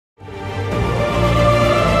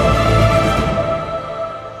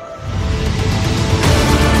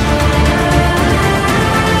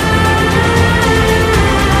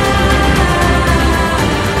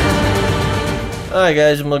Alright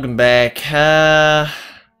guys, and welcome back.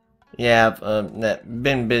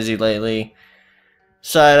 Been busy lately.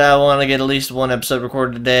 Decided I want to get at least one episode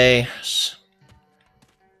recorded today.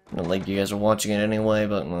 Not like you guys are watching it anyway,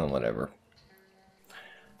 but well, whatever.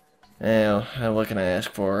 Now, what can I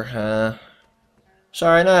ask for?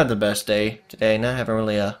 Sorry, not have the best day today. Not having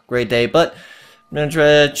really a great day, but I'm gonna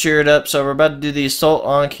try to cheer it up. So we're about to do the assault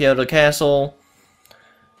on Kyoto Castle.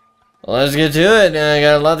 Well, let's get to it. I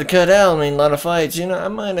got a lot to cut out. I mean, a lot of fights. You know, I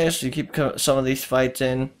might actually keep some of these fights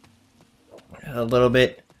in a little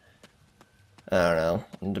bit. I don't know.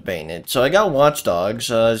 I'm debating it. So I got Watch Dogs.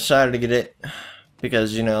 I decided to get it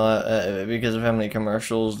because, you know, because of how many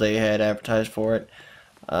commercials they had advertised for it.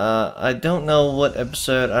 I don't know what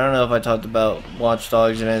episode. I don't know if I talked about Watch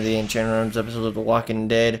Dogs in any of the Enchanted episodes of The Walking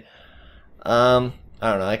Dead. I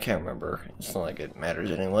don't know. I can't remember. It's not like it matters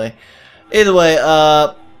anyway. Either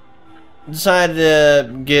way, decided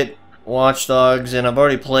to get Watch Dogs, and I've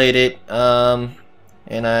already played it, and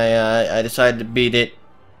I decided to beat it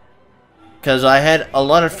because I had a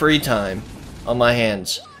lot of free time on my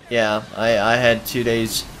hands. Yeah, I had 2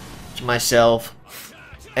 days to myself,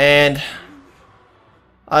 and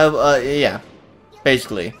yeah,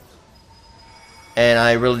 basically, and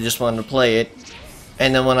I really just wanted to play it.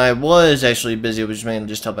 And then when I was actually busy, it was mainly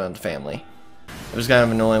just helping out the family. It was kind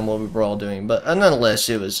of annoying what we were all doing, but nonetheless,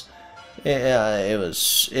 it was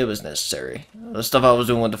necessary. The stuff I was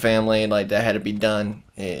doing with the family, like, that had to be done.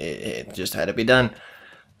 It just had to be done.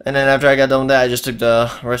 And then after I got done with that, I just took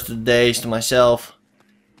the rest of the days to myself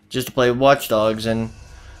just to play Watch Dogs, and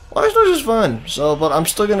Watch Dogs is fun. So, but I'm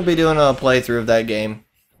still gonna be doing a playthrough of that game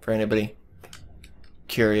for anybody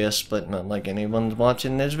curious, but not like anyone's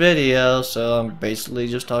watching this video. So I'm basically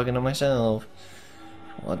just talking to myself.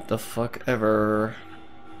 What the fuck ever.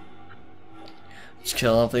 Let's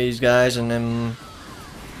kill off these guys and then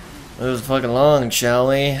move fucking along, shall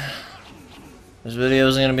we? This video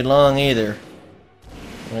isn't gonna be long either.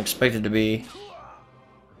 I don't expect it to be.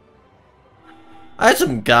 I had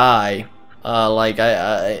some guy, like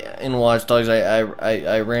I in Watch Dogs,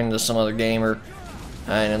 I ran into some other gamer,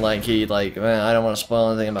 and like he man, I don't want to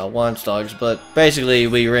spoil anything about Watch Dogs, but basically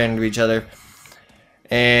we ran into each other,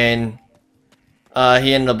 and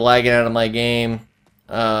he ended up lagging out of my game.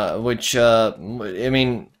 Which, I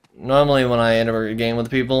mean, normally when I enter a game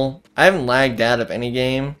with people, I haven't lagged out of any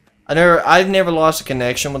game. I've never lost a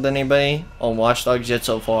connection with anybody on Watch Dogs yet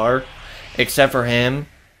so far, except for him.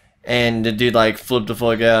 And the dude, like, flipped the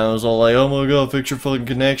fuck out and was all like, "Oh my god, fix your fucking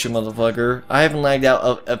connection, motherfucker." I haven't lagged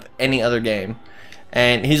out of any other game.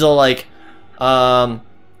 And he's all like,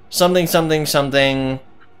 something, something, something.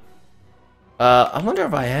 I wonder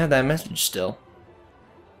if I have that message still.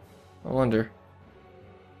 I wonder.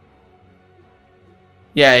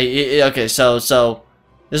 Yeah, okay, so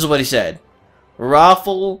this is what he said.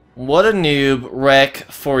 Raffle, what a noob, wreck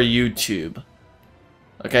for YouTube.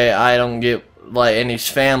 Okay, I don't get, like, and he's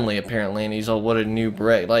family, apparently, and he's all, what a noob,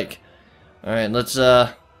 wreck. Like, alright, let's,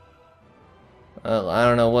 I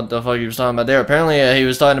don't know what the fuck he was talking about there. Apparently, he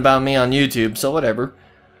was talking about me on YouTube, so whatever.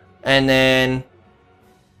 And then,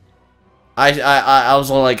 I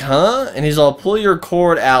was all like, huh? And he's all, pull your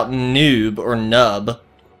cord out, noob, or nub.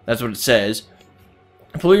 That's what it says.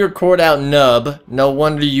 Pull your cord out, nub. No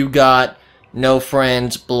wonder you got no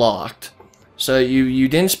friends blocked. So you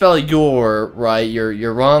didn't spell your right.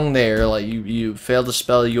 You're wrong there. Like you failed to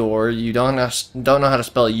spell your. You don't know how to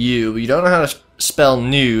spell you. You don't know how to spell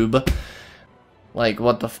noob. Like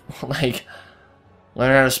what the like?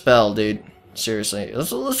 Learn how to spell, dude. Seriously.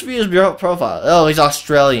 Let's view his profile. Oh, he's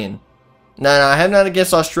Australian. No, I have nothing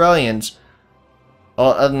against Australians.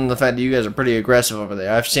 Other than the fact that you guys are pretty aggressive over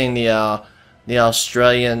there. I've seen the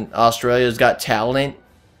Australia's Got Talent.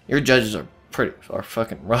 Your judges are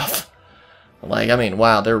fucking rough. Like, I mean,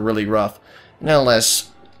 wow, they're really rough.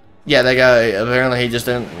 Nonetheless, yeah, that guy, apparently he just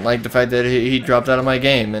didn't like the fact that he dropped out of my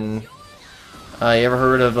game. And you ever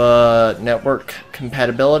heard of network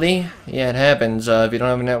compatibility? Yeah, it happens. If you don't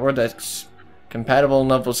have a network that's compatible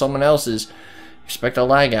enough with someone else's, expect a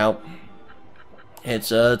lag out.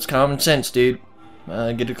 It's common sense, dude.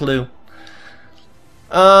 Get a clue.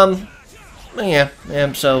 Yeah,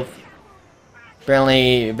 so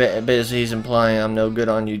apparently he's implying I'm no good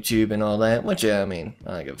on YouTube and all that, which, yeah, I mean,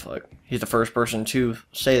 I don't give a fuck. He's the first person to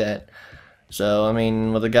say that. So, I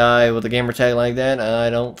mean, with a guy with a gamer tag like that, I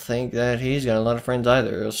don't think that he's got a lot of friends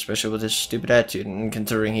either, especially with his stupid attitude, and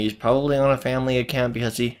considering he's probably on a family account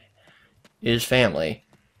because he is family.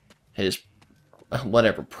 His,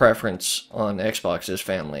 whatever, preference on Xbox is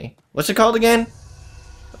family. What's it called again?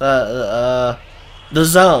 The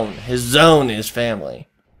zone. His zone is family.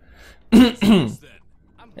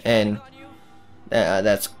 And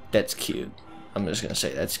That's cute. I'm just gonna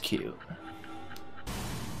say that's cute.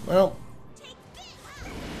 Well,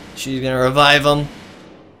 she's gonna revive him.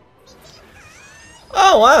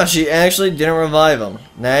 Oh wow, she actually didn't revive him.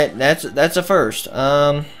 That's a first.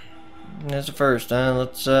 That's a first.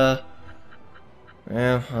 Let's yeah,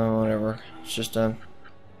 whatever. It's just a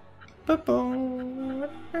bit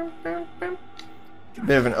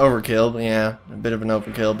of an overkill, but yeah, a bit of an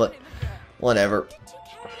overkill, but whatever.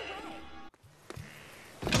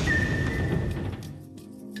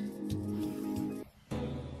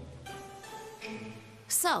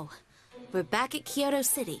 So, we're back at Kyoto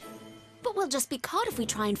City. But we'll just be caught if we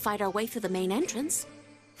try and fight our way through the main entrance.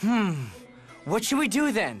 What should we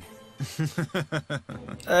do then?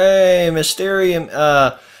 Hey, Mystery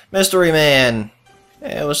Man.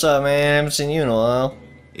 Hey, what's up, man? I haven't seen you in a while.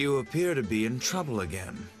 You appear to be in trouble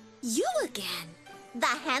again. You again? The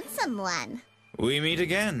handsome one. We meet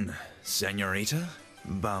again, Senorita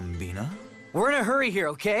Bambina. We're in a hurry here,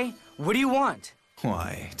 okay? What do you want?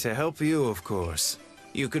 Why, to help you, of course.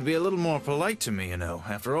 You could be a little more polite to me, you know,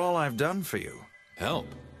 after all I've done for you. Help?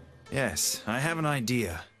 Yes, I have an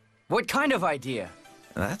idea. What kind of idea?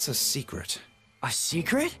 That's a secret. A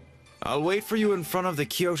secret? I'll wait for you in front of the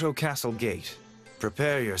Kyoto Castle gate.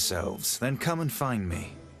 Prepare yourselves, then come and find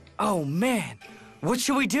me. Oh, man. What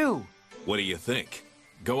should we do? What do you think?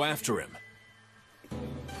 Go after him.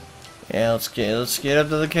 Yeah, let's get up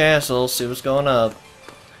to the castle, see what's going up.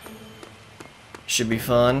 Should be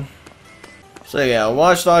fun. So yeah,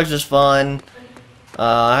 Watch Dogs is fun.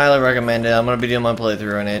 I highly recommend it. I'm gonna be doing my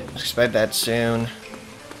playthrough on it. Expect that soon.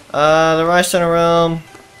 The Rise Center Realm.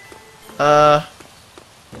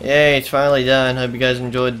 Yay, it's finally done. Hope you guys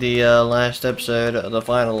enjoyed the last episode, the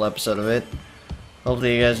final episode of it.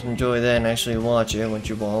 Hopefully you guys enjoy that and actually watch it, which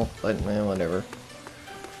you won't, but whatever.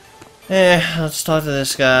 Let's talk to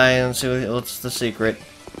this guy and see what's the secret.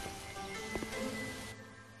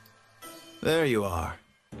 There you are.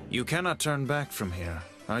 You cannot turn back from here.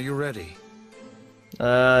 Are you ready?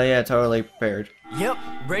 Yeah, totally prepared. Yep,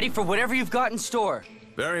 ready for whatever you've got in store.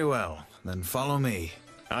 Very well, then follow me.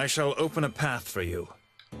 I shall open a path for you.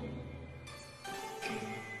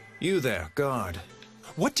 You there, guard.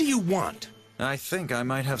 What do you want? I think I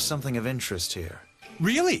might have something of interest here.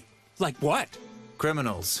 Really? Like what?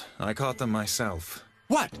 Criminals. I caught them myself.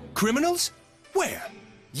 What? Criminals? Where?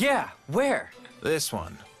 Yeah, where? This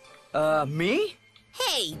one. Me?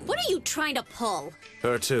 Hey, what are you trying to pull?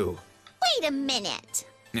 Her too. Wait a minute.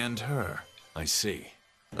 And her. I see.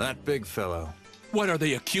 That big fellow. What are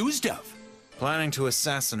they accused of? Planning to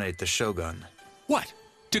assassinate the Shogun. What?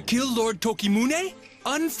 To kill Lord Tokimune?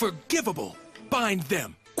 Unforgivable! Bind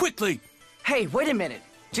them, quickly! Hey, wait a minute.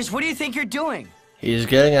 Just what do you think you're doing? He's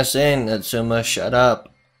getting us in, Natsuma. Shut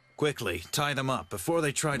up. Quickly, tie them up before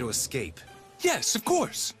they try to escape. Yes, of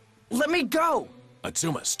course! Let me go!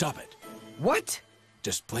 Atsuma, stop it. What?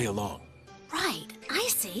 Just play along. Right, I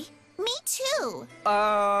see. Me too.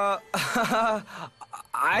 I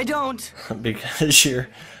don't. because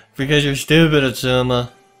you're stupid, Atsuma.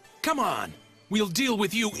 Come on! We'll deal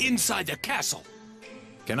with you inside the castle.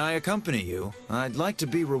 Can I accompany you? I'd like to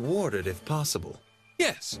be rewarded if possible.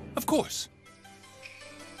 Yes, of course.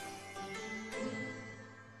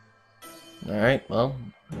 Alright, well,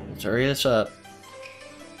 let's hurry this up.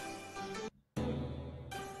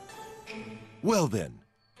 Well then,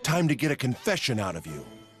 time to get a confession out of you.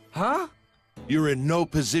 Huh? You're in no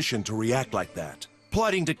position to react like that.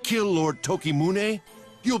 Plotting to kill Lord Tokimune?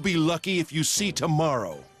 You'll be lucky if you see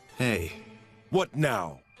tomorrow. Hey, What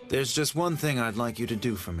now? there's just one thing I'd like you to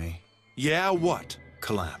do for me. Yeah, what?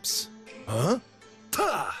 Collapse. Huh?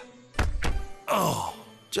 Ta! Oh,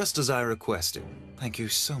 Just as I requested. Thank you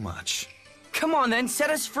so much. Come on then, set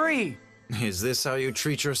us free. Is this how you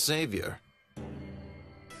treat your savior?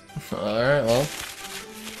 Alright, well.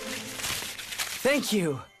 Thank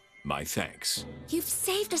you. My thanks. You've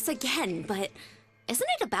saved us again, but isn't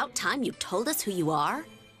it about time you told us who you are?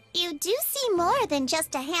 You do see more than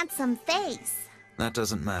just a handsome face. That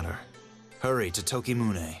doesn't matter. Hurry to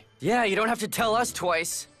Tokimune. Yeah, you don't have to tell us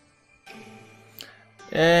twice.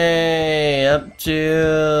 Hey, up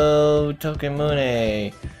to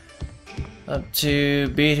Tokimune. Up to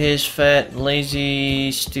beat his fat,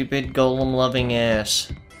 lazy, stupid, golem-loving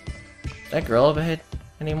ass. That girl up ahead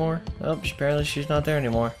anymore? Oh, apparently she's not there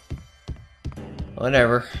anymore.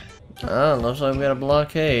 Whatever. Oh, looks like we got a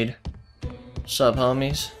blockade. Sup,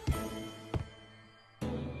 homies?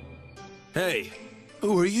 Hey,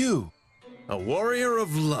 who are you? a warrior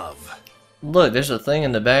of love. Look, there's a thing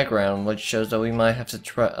in the background which shows that we might have to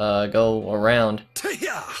try, go around.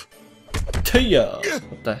 Taya! Tia!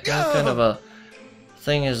 What the hell kind of a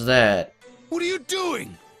thing is that? What are you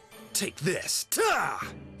doing? Take this. Ta!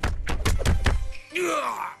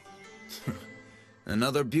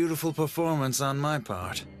 Another beautiful performance on my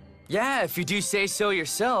part. Yeah, if you do say so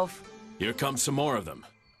yourself. Here comes some more of them.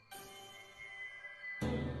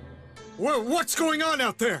 What's going on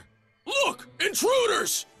out there? Look!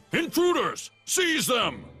 Intruders! Intruders! Seize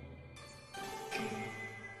them!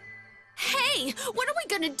 Hey, what are we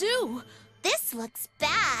gonna do? This looks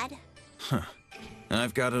bad.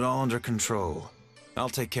 I've got it all under control. I'll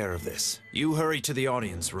take care of this. You hurry to the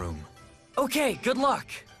audience room. Okay, good luck.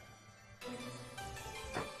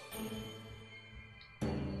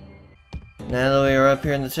 Now that we are up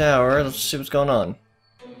here in the tower, let's see what's going on.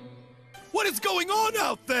 What is going on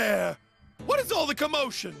out there? What is all the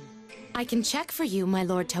commotion? I can check for you, my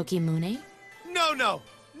Lord Tokimune.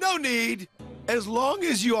 No need. As long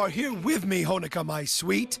as you are here with me, Honoka, my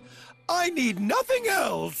sweet, I need nothing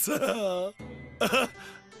else.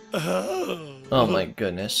 Oh my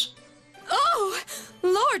goodness. Oh,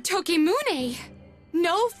 Lord Tokimune!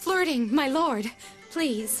 No flirting, my lord.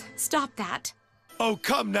 Please, stop that. Oh,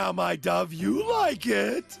 come now, my dove. You like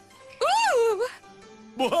it. Ooh!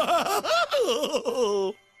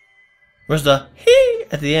 Where's the hee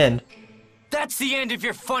at the end? That's the end of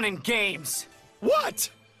your fun and games. What?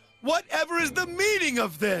 Whatever is the meaning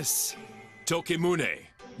of this? Tokimune,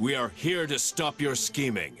 we are here to stop your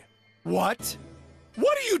scheming. What?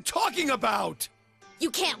 What are you talking about?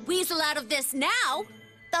 You can't weasel out of this now.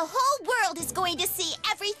 The whole world is going to see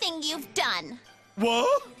everything you've done.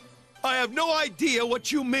 What? I have no idea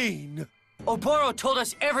what you mean. Oboro told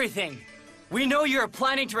us everything. We know you're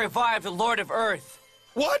planning to revive the Lord of Earth.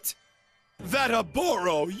 What? That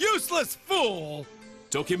Oboro, useless fool!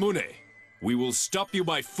 Tokimune, we will stop you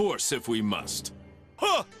by force if we must.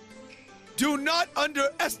 Huh! Do not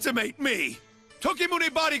underestimate me!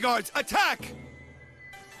 Tokimune bodyguards, attack!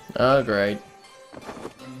 Oh, great.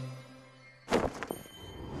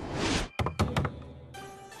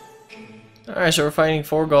 Alright, so we're fighting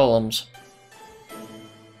 4 golems.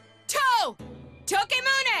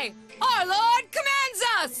 Tokimune! Our lord commands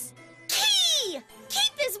us! Key!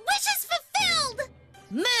 Keep his wishes fulfilled!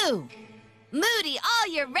 Moo! Moody all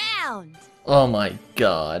year round! Oh my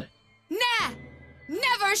god. Nah!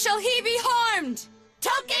 Never shall he be harmed!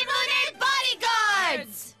 Tokimune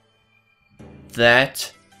bodyguards!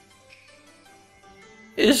 That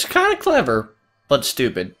is kind of clever, but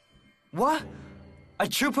stupid. What? A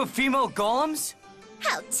troop of female golems?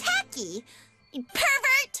 How tacky! You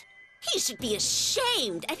pervert! He should be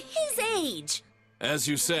ashamed at his age! As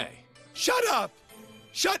you say. Shut up!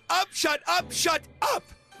 Shut up, shut up, shut up!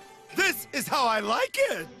 This is how I like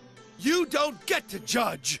it! You don't get to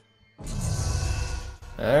judge!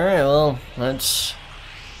 Alright, well, let's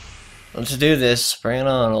do this. Bring it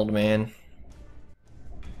on, old man.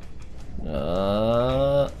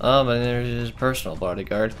 Oh, but there's his personal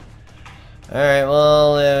bodyguard. Alright,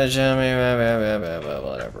 well,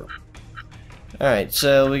 whatever. Alright,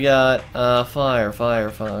 so we got, fire.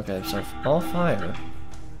 Okay, so all fire.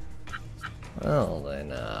 Well, then,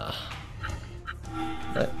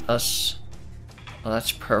 let us... Oh,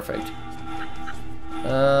 that's perfect.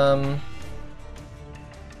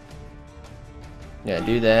 Yeah,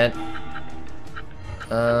 do that.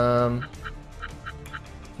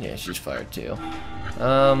 Yeah, she's fired too.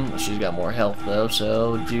 She's got more health though,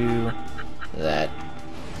 so do that.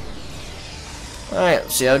 Alright,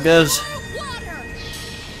 let's see how it goes.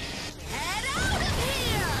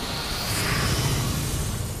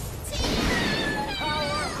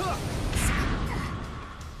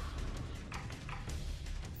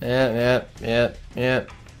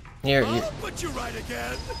 Yep. Here, I'll put you right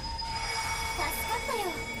again!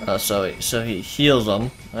 oh, so he heals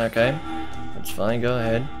them. Okay, that's fine. Go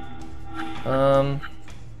ahead.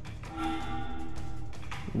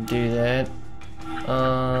 Do that.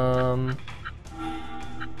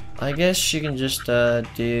 I guess she can just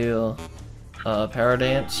do power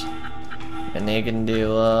dance, and they can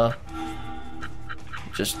do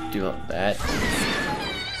just do that.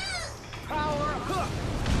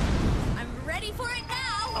 I'm ready for it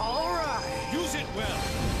now! Alright. Use it well.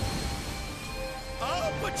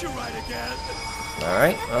 I'll put you right again!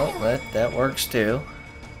 Alright, well, that works too.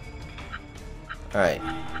 Alright.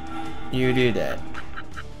 You do that.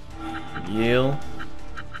 You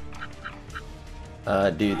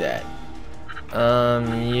do that.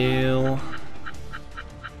 You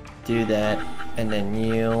do that, and then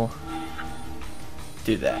you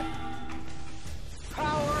do that.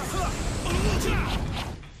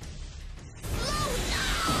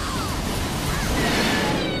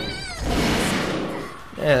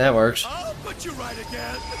 Yeah, that works. I'll put you right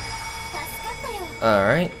again!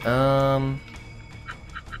 Alright,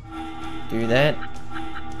 do that.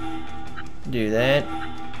 Do that.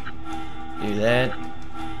 Do that.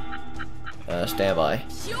 Stand by.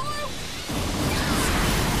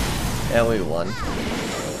 Yeah, we won.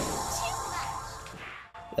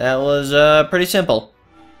 That was, pretty simple.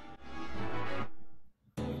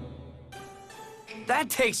 That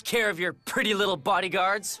takes care of your pretty little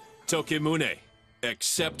bodyguards. Tokimune,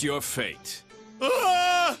 accept your fate.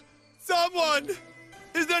 Ah! Someone!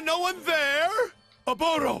 Is there no one there?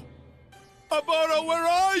 Aboro! Aboro, where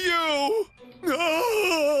are you?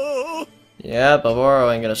 No! Yep,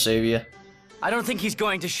 Avoro ain't gonna save you. I don't think he's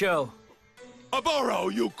going to show.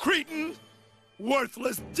 Aboro, you cretin!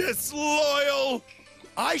 Worthless, disloyal!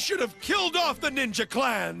 I should have killed off the ninja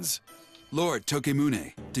clans! Lord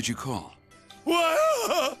Tokimune, did you call?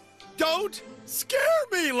 What? Don't scare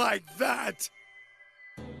me like that!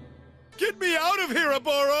 Get me out of here,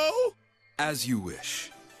 Aboro! As you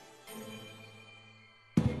wish.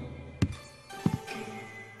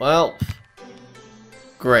 Well,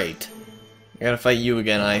 great. I gotta fight you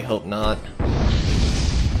again, I hope not.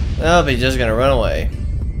 Nope, he's just gonna run away.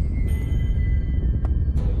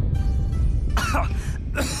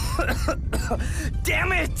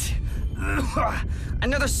 Damn it!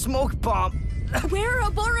 Another smoke bomb. Where are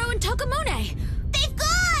Oboro and Tokamune? They've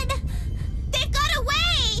gone! They've got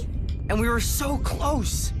away! And we were so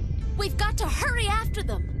close. We've got to hurry after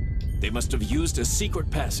them. They must have used a secret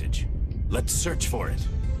passage. Let's search for it.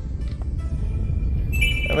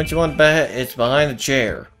 How much you want back? It's behind the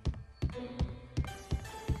chair.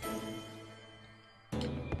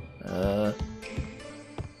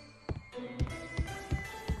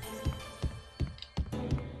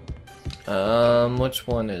 Which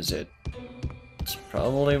one is it? It's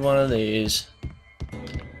probably one of these.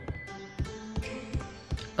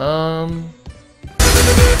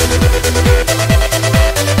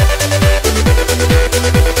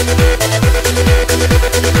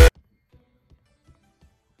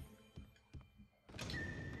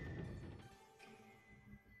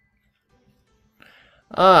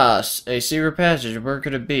 A secret passage. Where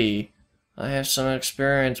could it be? I have some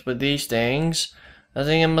experience with these things. I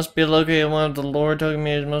think it must be located in one of the Lord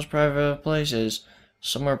Tokimune's most private places.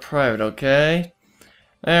 Somewhere private, okay?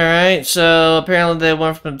 Alright, so apparently they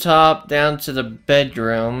went from the top down to the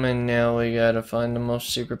bedroom, and now we gotta find the most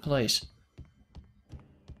secret place.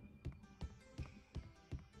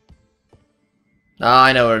 Ah,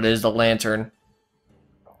 I know what it is, the lantern.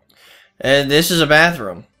 And this is a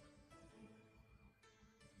bathroom.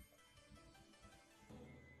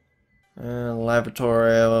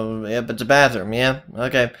 Laboratory, yep, it's a bathroom, yeah,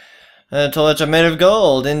 okay. Toilets are made of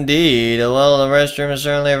gold, indeed. Well, the restroom is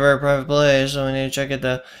certainly a very private place, so we need to check it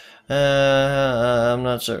out. I'm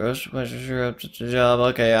not sure up to the job.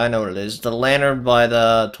 Okay, I know what it is. The lantern by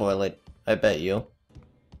the toilet, I bet you.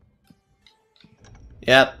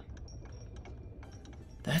 Yep.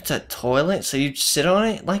 That's a toilet? So you sit on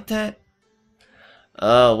it like that?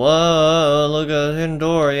 Oh, whoa, look at the hidden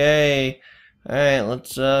door, yay. Alright,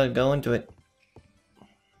 let's go into it.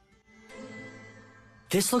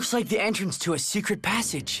 This looks like the entrance to a secret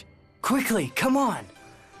passage. Quickly, come on.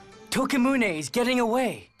 Tokimune is getting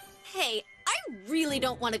away. Hey, I really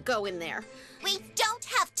don't want to go in there. We don't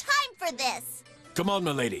have time for this! Come on,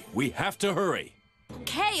 milady. We have to hurry.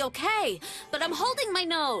 Okay, but I'm holding my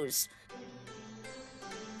nose.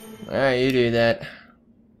 Alright, you do that.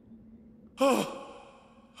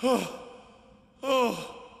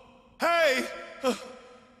 Hey!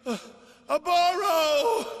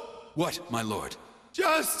 Aboro! What, my lord?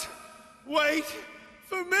 Just wait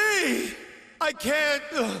for me! I can't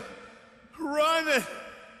run it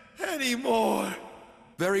anymore.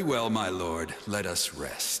 Very well, my lord. Let us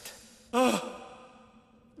rest.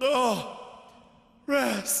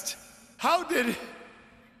 Rest. How did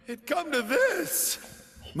it come to this?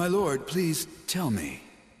 My lord, please tell me.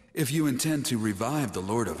 If you intend to revive the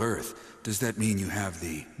Lord of Earth, does that mean you have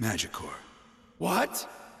the Magicore? What?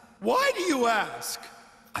 Why do you ask?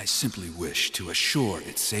 I simply wish to assure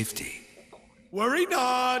its safety. Worry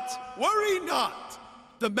not. Worry not.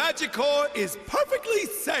 The Magicore is perfectly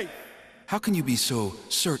safe. How can you be so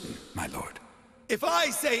certain, my lord? If I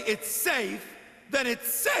say it's safe, then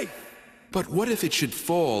it's safe. But what if it should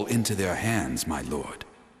fall into their hands, my lord?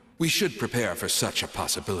 We should prepare for such a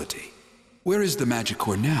possibility. Where is the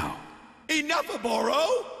Magicore now? Enough,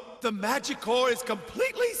 Aboro! The Magicore is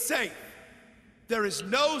completely safe. There is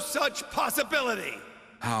no such possibility.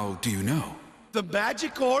 How do you know? The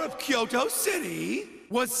Magicore of Kyoto City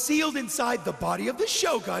was sealed inside the body of the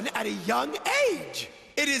Shogun at a young age.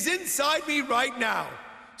 It is inside me right now.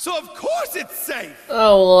 so of course it's safe!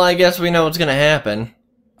 Oh, well, I guess we know what's gonna happen.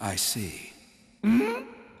 I see.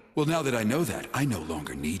 Well, now that I know that, I no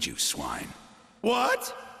longer need you, swine.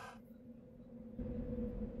 What?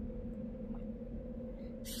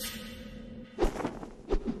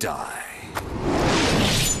 Die.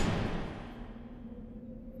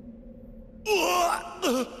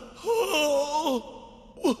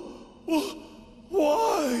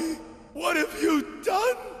 Why? What have you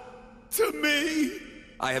done to me?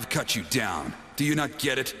 I have cut you down. Do you not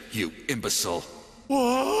get it, you imbecile?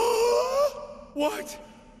 What?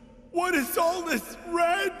 What is all this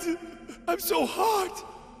red? I'm so hot.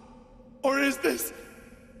 Or is this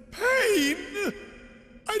pain?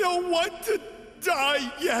 I don't want to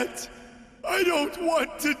die yet. I don't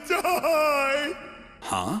want to die.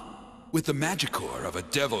 Huh? With the magicore of a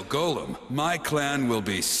devil golem, my clan will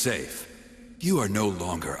be safe. You are no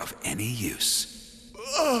longer of any use.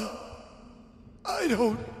 I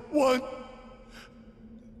don't want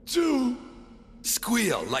to.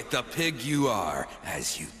 Squeal like the pig you are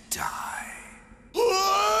as you die.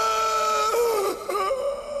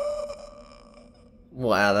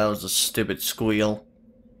 Wow, that was a stupid squeal.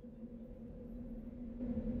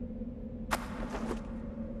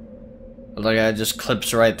 Like I just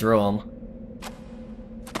clips right through him.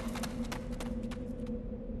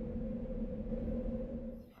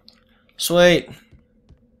 Sweet.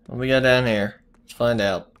 What we got down here? Let's find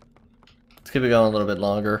out. Let's keep it going a little bit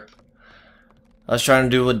longer. I was trying to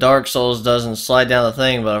do what Dark Souls does and slide down the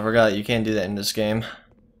thing, but I forgot you can't do that in this game.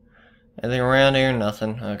 Anything around here?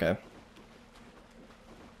 Nothing. Okay.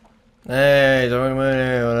 Hey,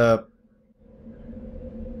 Mooney, what up?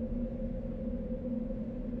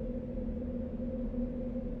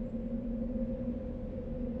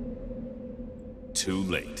 Too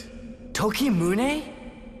late. Tokimune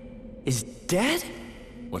is dead?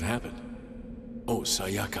 What happened? Oh,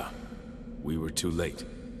 Sayaka. We were too late.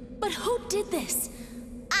 But who did this?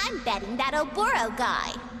 I'm betting that Oboro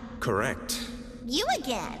guy. Correct. You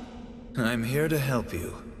again. I'm here to help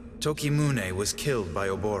you. Tokimune was killed by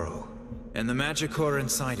Oboro, and the magic core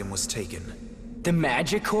inside him was taken. The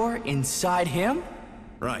magic core inside him?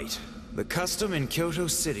 Right. The custom in Kyoto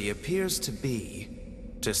City appears to be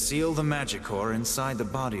to seal the magic core inside the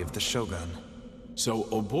body of the Shogun. So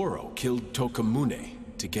Oboro killed Tokamune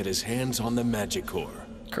to get his hands on the magic core.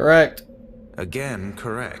 Correct. Again,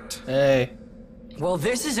 correct. Hey. Well,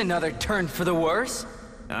 this is another turn for the worse.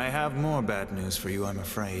 I have more bad news for you, I'm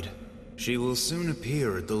afraid. She will soon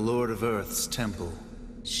appear at the Lord of Earth's temple.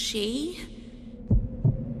 She?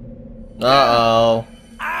 Uh-oh.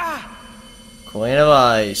 Queen of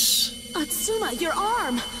Ice. Atsuma, your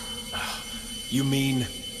arm! You mean...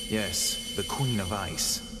 Yes, the Queen of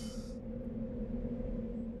Ice.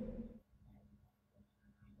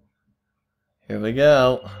 Here we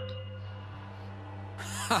go.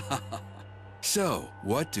 So,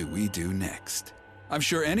 what do we do next? I'm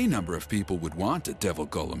sure any number of people would want a Devil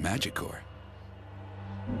Golem Magicore.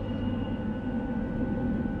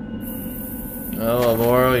 Oh,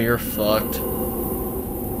 Oboro, you're fucked.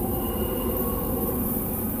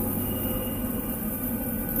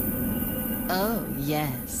 Oh,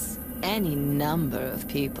 yes. Any number of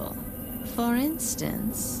people. For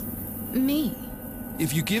instance, me.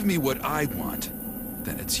 If you give me what I want,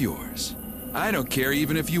 then it's yours. I don't care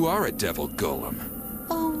even if you are a Devil Golem.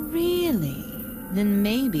 Oh, really? Then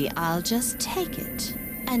maybe I'll just take it.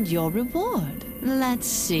 And your reward. Let's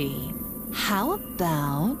see. How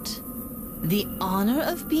about the honor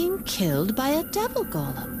of being killed by a Devil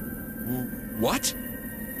Golem? What?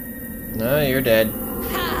 No, you're dead.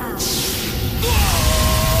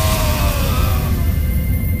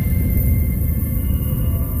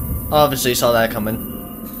 Obviously saw that coming.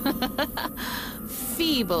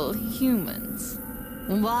 Feeble humans.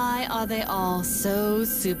 Why are they all so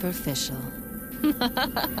superficial?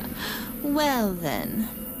 Well then,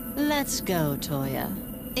 let's go, Toya.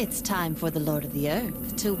 It's time for the Lord of the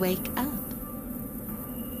Earth to wake up.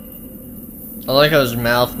 I like how his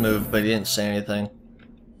mouth moved, but he didn't say anything.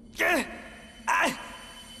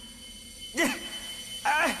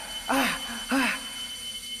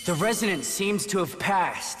 The resonance seems to have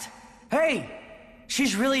passed. Hey!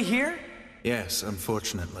 She's really here? Yes,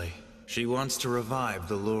 unfortunately. She wants to revive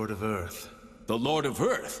the Lord of Earth. The Lord of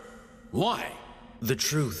Earth? Why? The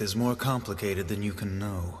truth is more complicated than you can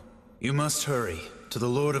know. You must hurry to the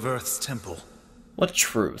Lord of Earth's temple. What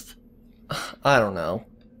truth? I don't know.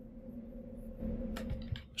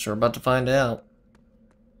 So we're about to find out.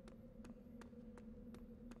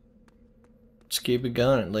 Let's keep it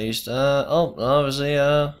going at least. Oh, obviously,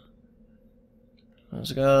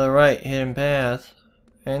 let's go to the right, hidden path.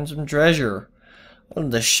 And some treasure. What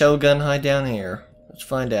did the Shogun hide down here? Let's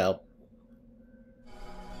find out.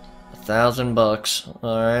 $1,000.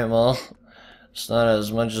 Alright, well, it's not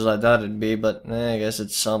as much as I thought it'd be, but I guess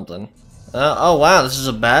it's something. Oh wow, this is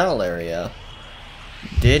a battle area.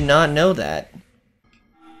 Did not know that.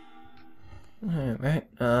 Alright,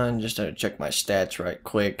 just had to check my stats right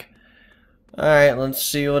quick. Alright, let's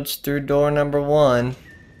see what's through door number 1.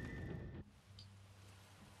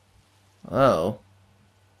 Oh.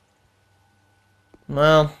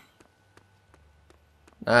 Well.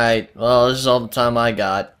 Alright, well, this is all the time I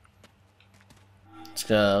got.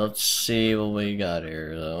 Let's see what we got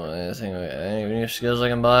here, though. Any new skills I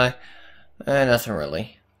can buy? Nothing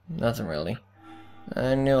really. Nothing really.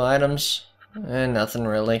 New items? Nothing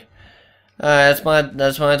really. Alright,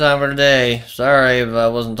 that's my time for today. Sorry if I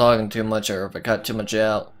wasn't talking too much or if I cut too much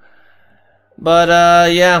out. But,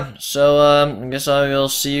 yeah. So, I guess I will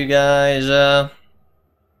see you guys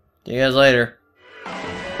later.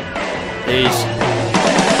 Peace.